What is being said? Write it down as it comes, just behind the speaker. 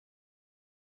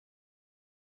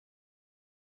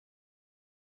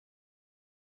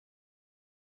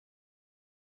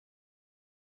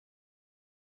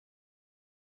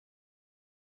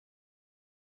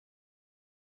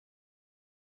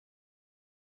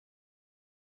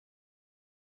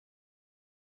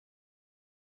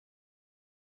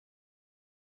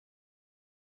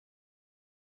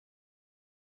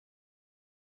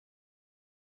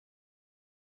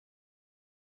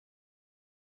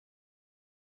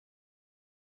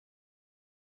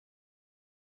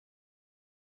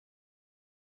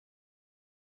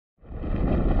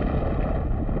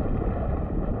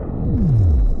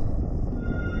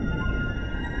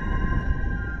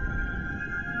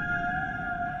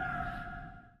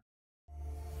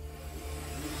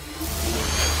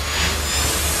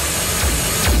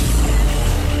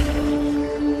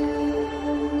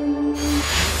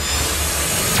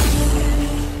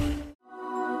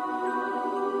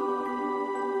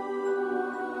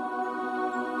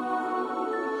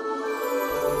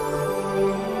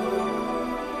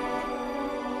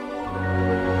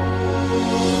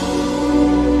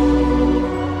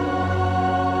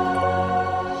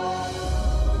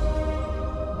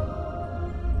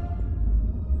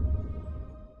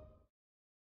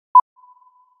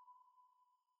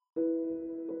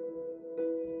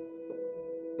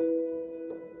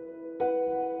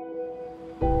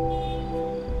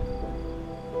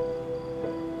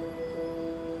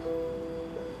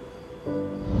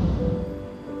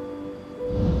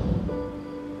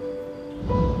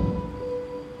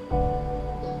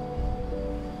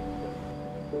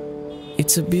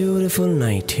It's a beautiful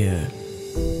night here.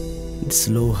 The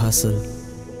slow hustle,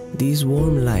 these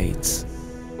warm lights,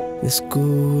 this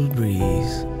cool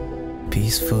breeze,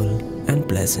 peaceful and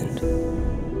pleasant.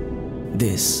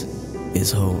 This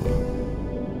is home.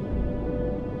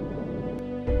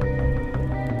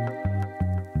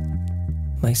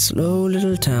 My slow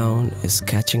little town is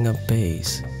catching up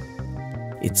pace.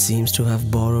 It seems to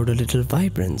have borrowed a little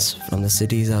vibrance from the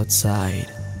cities outside.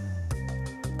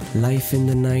 Life in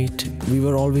the night we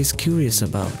were always curious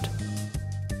about,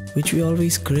 which we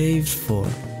always craved for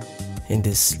in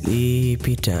this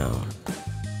sleepy town.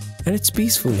 And it's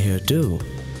peaceful here too.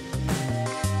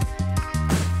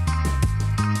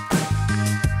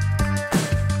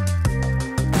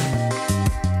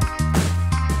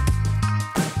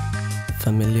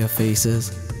 Familiar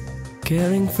faces,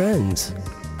 caring friends,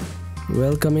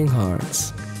 welcoming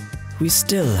hearts. We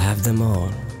still have them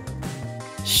all.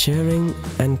 Sharing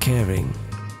and caring,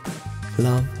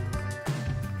 love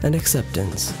and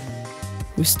acceptance.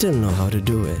 We still know how to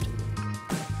do it.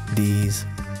 These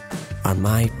are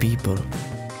my people.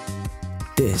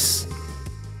 This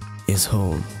is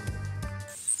home.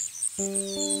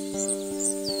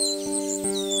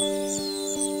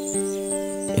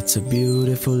 It's a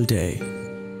beautiful day.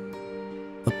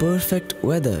 A perfect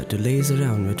weather to laze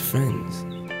around with friends.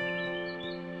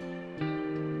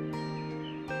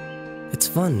 It's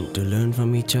fun to learn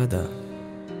from each other,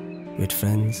 with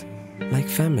friends like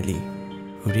family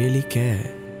who really care.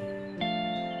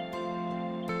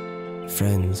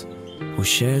 Friends who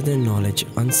share their knowledge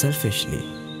unselfishly,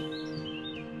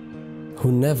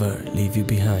 who never leave you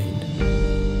behind.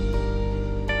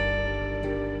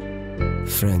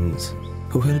 Friends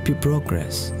who help you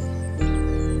progress.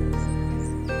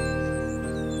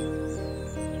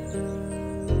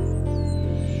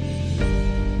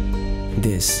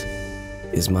 This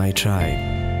is my tribe.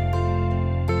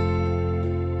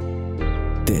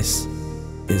 This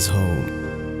is home.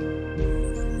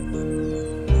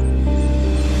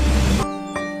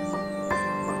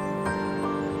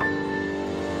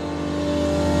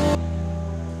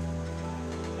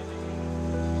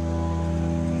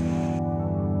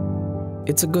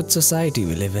 It's a good society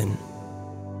we live in.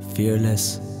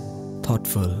 Fearless,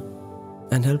 thoughtful,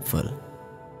 and helpful.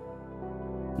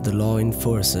 The law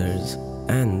enforcers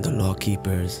and the law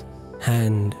keepers,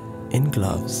 hand in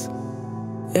gloves.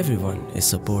 Everyone is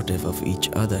supportive of each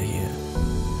other here.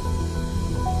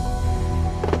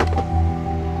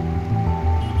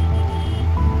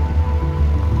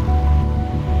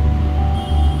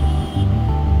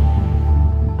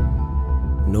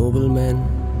 Noble men,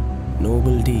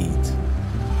 noble deeds.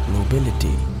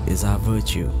 Nobility is our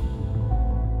virtue.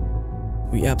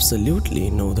 We absolutely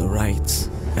know the rights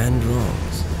and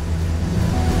wrongs.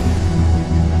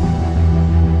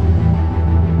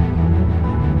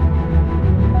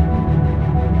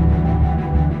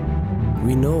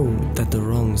 We know that the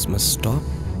wrongs must stop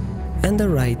and the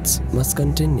rights must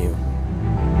continue.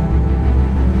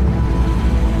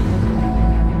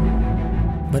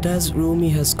 But as Rumi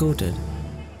has quoted,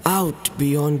 out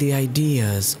beyond the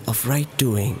ideas of right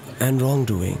doing and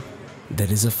wrongdoing,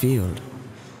 there is a field.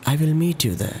 I will meet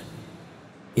you there.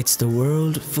 It's the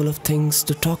world full of things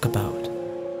to talk about.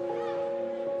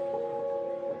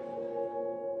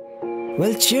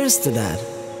 Well, cheers to that.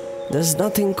 There's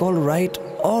nothing called right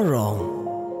or wrong.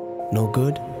 No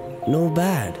good, no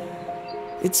bad.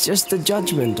 It's just the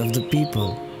judgment of the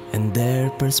people and their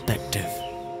perspective.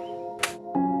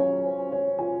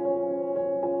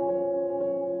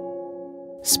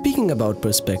 Speaking about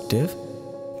perspective,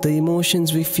 the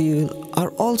emotions we feel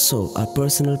are also our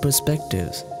personal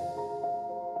perspectives.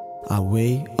 Our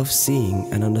way of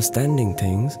seeing and understanding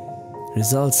things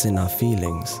results in our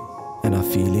feelings, and our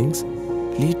feelings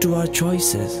lead to our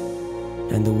choices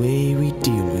and the way we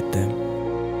deal with them.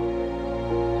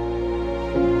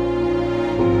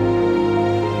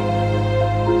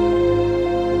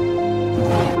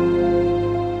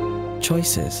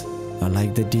 Choices are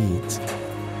like the deeds,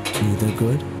 neither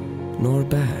good nor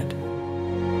bad.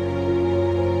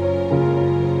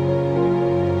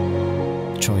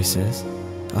 Choices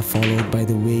are followed by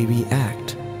the way we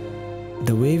act,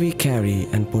 the way we carry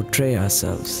and portray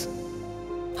ourselves.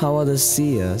 How others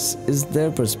see us is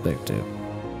their perspective.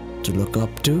 To look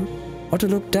up to or to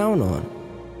look down on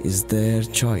is their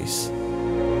choice.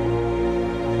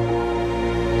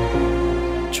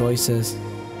 Choices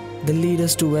that lead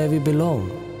us to where we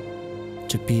belong,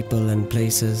 to people and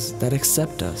places that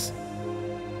accept us.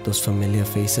 Those familiar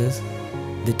faces,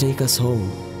 they take us home.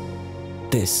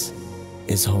 This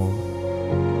is home.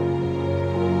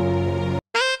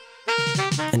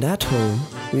 And at home,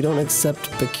 we don't accept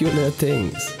peculiar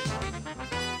things.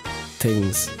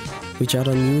 things which are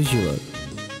unusual,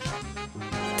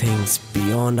 things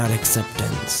beyond our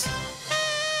acceptance.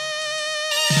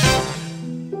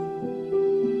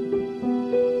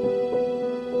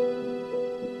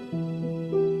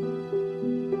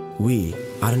 We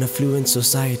are an affluent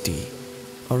society,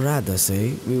 or rather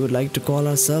say, we would like to call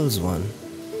ourselves one.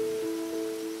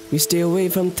 We stay away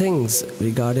from things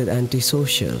regarded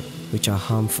antisocial, which are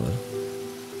harmful,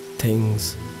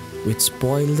 things which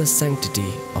spoil the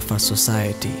sanctity of our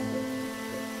society.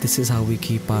 This is how we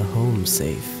keep our homes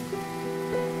safe.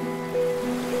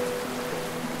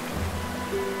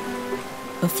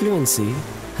 Affluency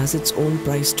has its own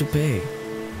price to pay.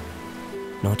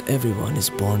 Not everyone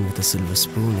is born with a silver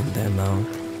spoon in their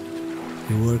mouth.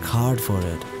 You work hard for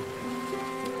it.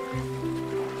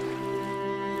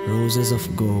 Roses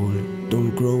of gold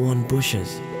don't grow on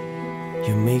bushes.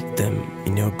 You make them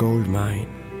in your gold mine.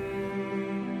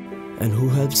 And who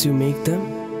helps you make them?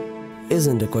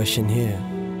 Isn't a question here.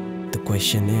 The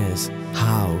question is,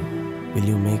 how will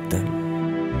you make them?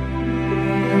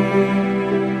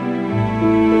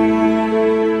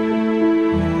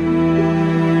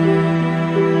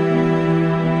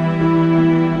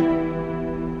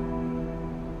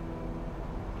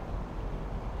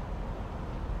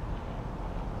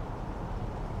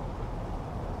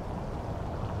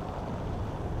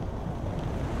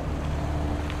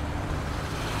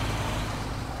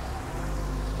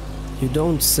 You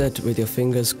don't sit with your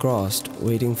fingers crossed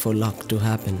waiting for luck to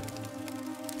happen.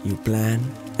 You plan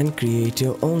and create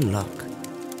your own luck.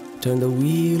 Turn the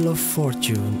wheel of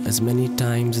fortune as many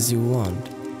times as you want.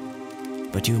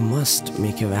 But you must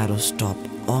make your arrow stop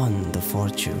on the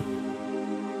fortune.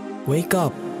 Wake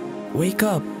up! Wake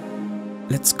up!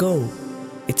 Let's go!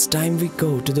 It's time we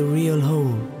go to the real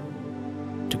home.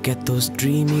 To get those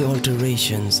dreamy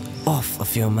alterations off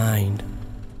of your mind.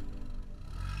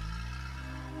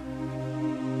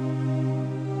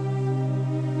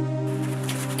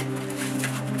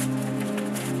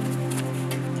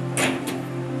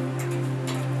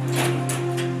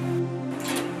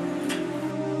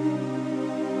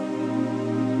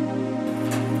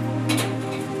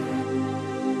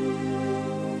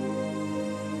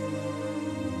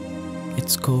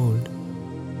 It's cold.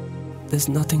 There's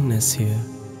nothingness here.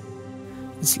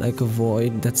 It's like a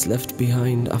void that's left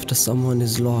behind after someone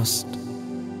is lost.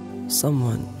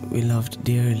 Someone we loved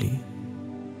dearly.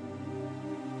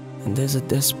 And there's a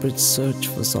desperate search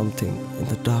for something in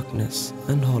the darkness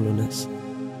and hollowness.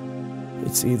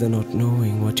 It's either not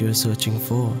knowing what you're searching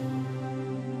for,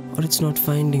 or it's not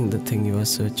finding the thing you are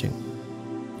searching.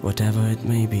 Whatever it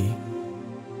may be,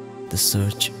 the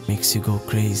search makes you go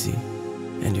crazy.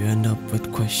 And you end up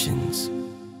with questions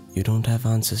you don't have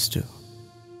answers to.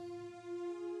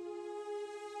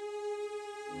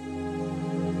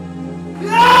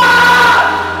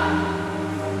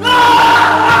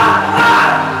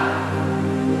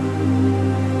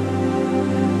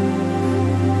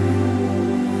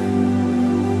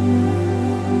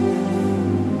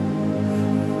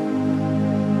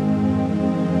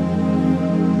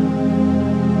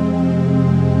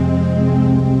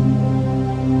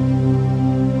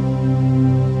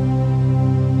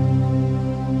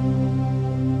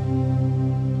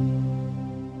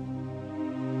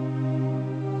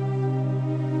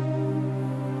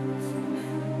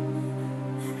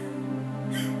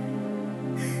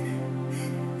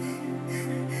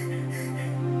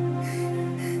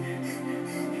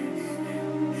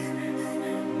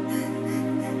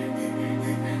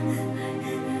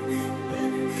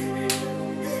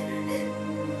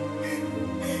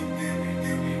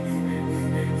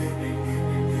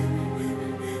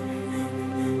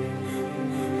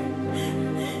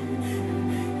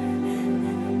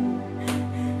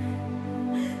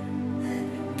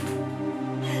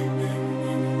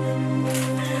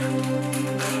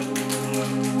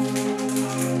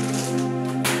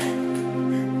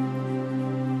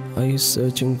 Are you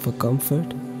searching for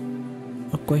comfort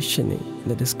or questioning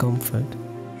the discomfort?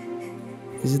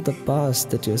 Is it the past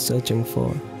that you're searching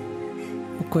for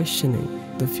or questioning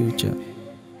the future?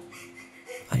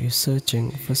 Are you searching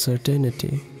for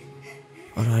certainty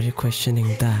or are you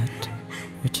questioning that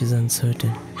which is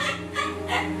uncertain?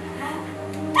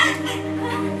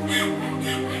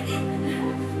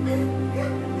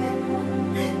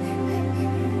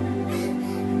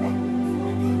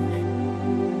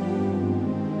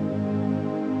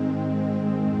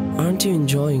 Aren't you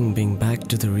enjoying being back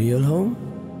to the real home?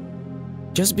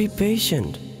 Just be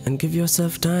patient and give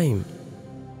yourself time.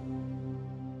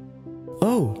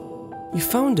 Oh, you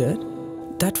found it?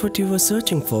 That's what you were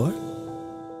searching for?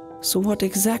 So what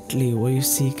exactly were you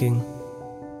seeking?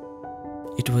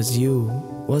 It was you,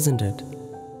 wasn't it?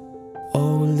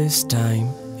 all this time,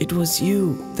 it was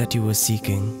you that you were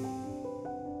seeking.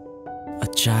 A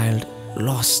child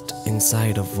lost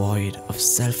inside a void of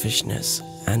selfishness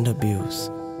and abuse.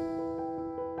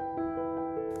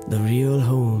 The real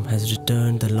home has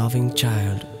returned the loving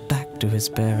child back to his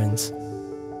parents.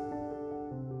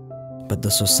 But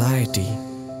the society,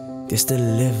 they still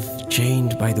live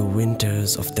chained by the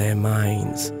winters of their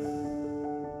minds.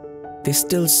 They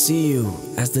still see you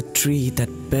as the tree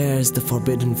that bears the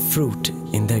forbidden fruit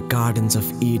in their gardens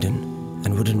of Eden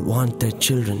and wouldn't want their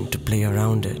children to play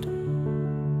around it.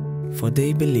 For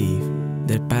they believe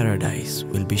their paradise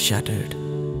will be shattered.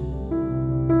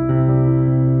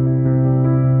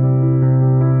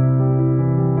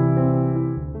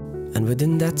 And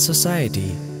within that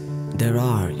society, there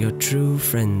are your true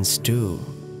friends too.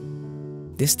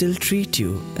 They still treat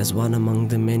you as one among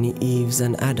the many Eves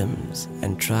and Adams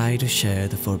and try to share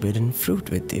the forbidden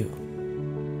fruit with you.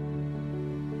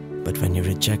 But when you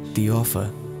reject the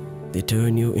offer, they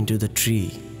turn you into the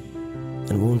tree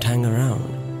and won't hang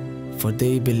around, for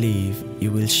they believe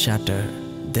you will shatter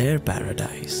their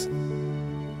paradise.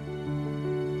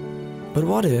 But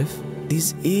what if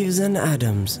these Eves and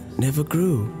Adams never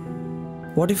grew?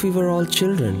 What if we were all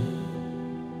children?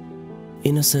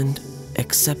 Innocent,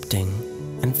 accepting,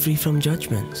 and free from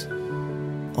judgments.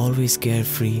 Always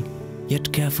carefree,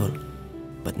 yet careful,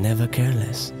 but never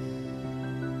careless.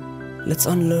 Let's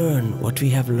unlearn what we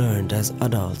have learned as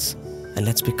adults and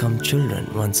let's become children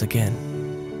once again.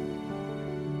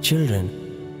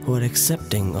 Children who are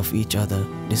accepting of each other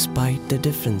despite their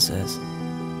differences.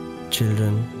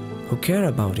 Children who care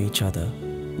about each other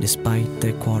despite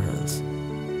their quarrels.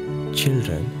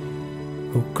 Children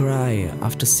who cry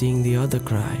after seeing the other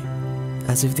cry,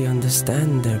 as if they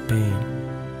understand their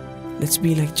pain. Let's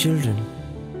be like children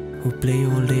who play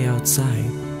all day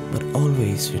outside but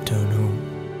always return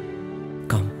home.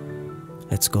 Come,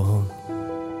 let's go home.